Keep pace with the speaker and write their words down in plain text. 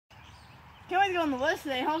Can't wait to go on the list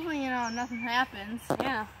today. Hopefully, nothing happens.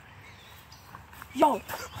 Yeah. Yo!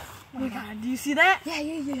 Oh my god, do you see that?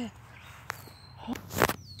 Yeah.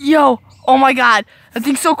 Yo! Oh my god, that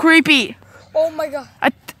thing's so creepy. Oh my god.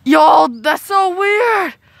 Yo, that's so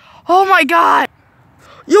weird. Oh my god.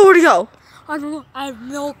 Yo, where'd he go? I don't know. I have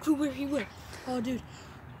no clue where he went. Oh, dude.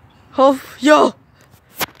 Oh, yo.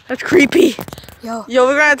 That's creepy. Yo,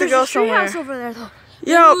 we're gonna have to go There's a tree somewhere. house over there, though.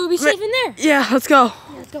 Yo, Maybe we'll be safe in there. Yeah, let's go.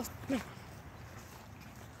 Yeah, let's go. Come here.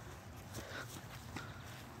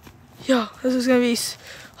 Yo, this is gonna be.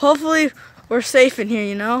 Hopefully, we're safe in here.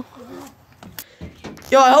 Yo,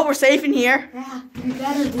 I hope we're safe in here. Yeah, you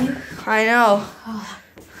better, dude. I know.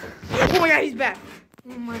 Oh my god, he's back.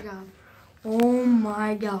 Oh my god. Oh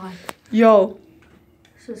my god. Yo.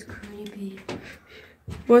 This is creepy.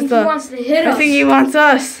 What's He wants to hit us. I think he wants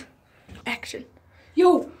us. Action.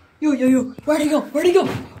 Yo. Where'd he go? Yo, where'd he go?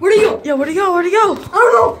 I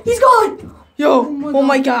don't know. He's gone. Yo. Oh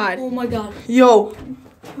my god. Oh my god. Yo.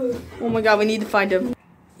 Oh my god, we need to find him.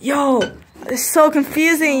 Yo. It's so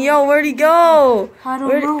confusing. Yo, where'd he go? I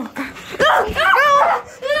don't know.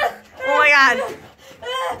 Oh my god.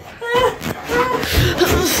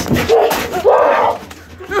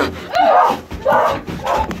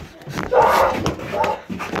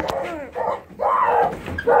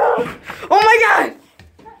 Oh my god!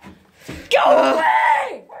 Go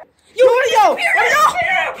away! Yo, where'd he go?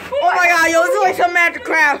 Oh my god, yo, this is like some magic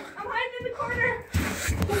crap. I'm hiding in the corner.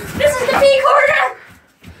 This is the pee corner.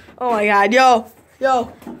 Oh my god, yo,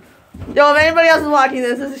 if anybody else is watching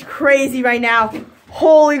this is crazy right now.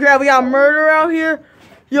 Holy crap, we got murder out here.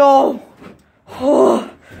 Yo,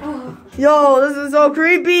 yo, this is so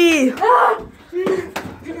creepy.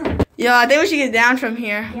 Yo, I think we should get down from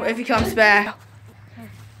here if he comes back.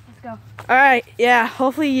 Let's go. Alright, yeah,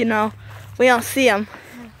 hopefully, we don't see him.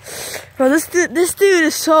 Bro, this dude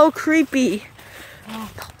is so creepy.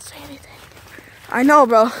 Don't say anything. I know,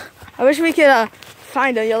 bro. I wish we could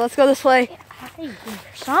find him. Yo, let's go this way.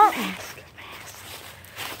 Something.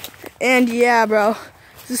 And yeah, bro,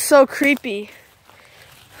 this is so creepy.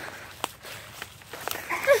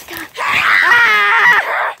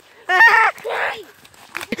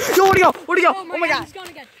 Yo, where'd he go? Oh my god. He's gone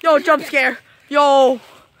again. Yo, jump scare. Yo,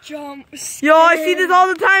 I see this all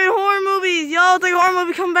the time in horror movies. Yo, it's like a horror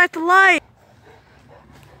movie coming back to life.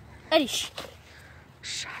 Eddie,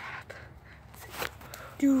 Shut up.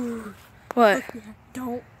 dude. What?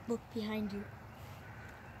 Don't look behind you.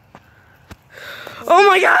 Oh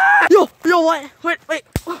my god! Yo, what? Wait.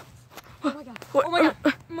 Oh my god. What? Oh my god.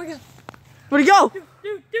 Oh my god. Where'd he go?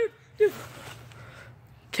 Dude.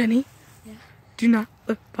 Kenny? Yeah. Do not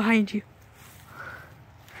look behind you.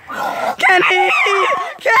 Kenny!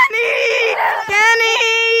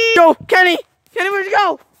 Yo, Kenny, where'd you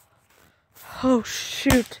go? Oh,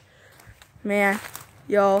 shoot. Man,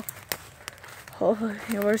 yo. Oh,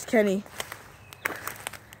 yeah, where's Kenny?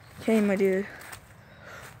 Kenny, my dude.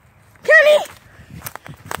 Kenny!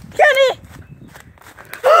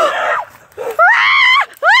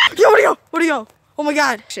 Yo, where'd he go? Oh my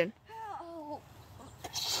god.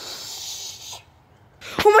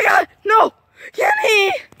 Oh my god, no!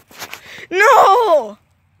 Kenny! No!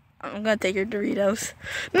 I'm gonna take your Doritos.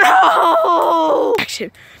 No!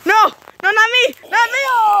 Action. No, not me!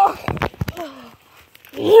 Oh.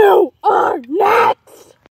 You are not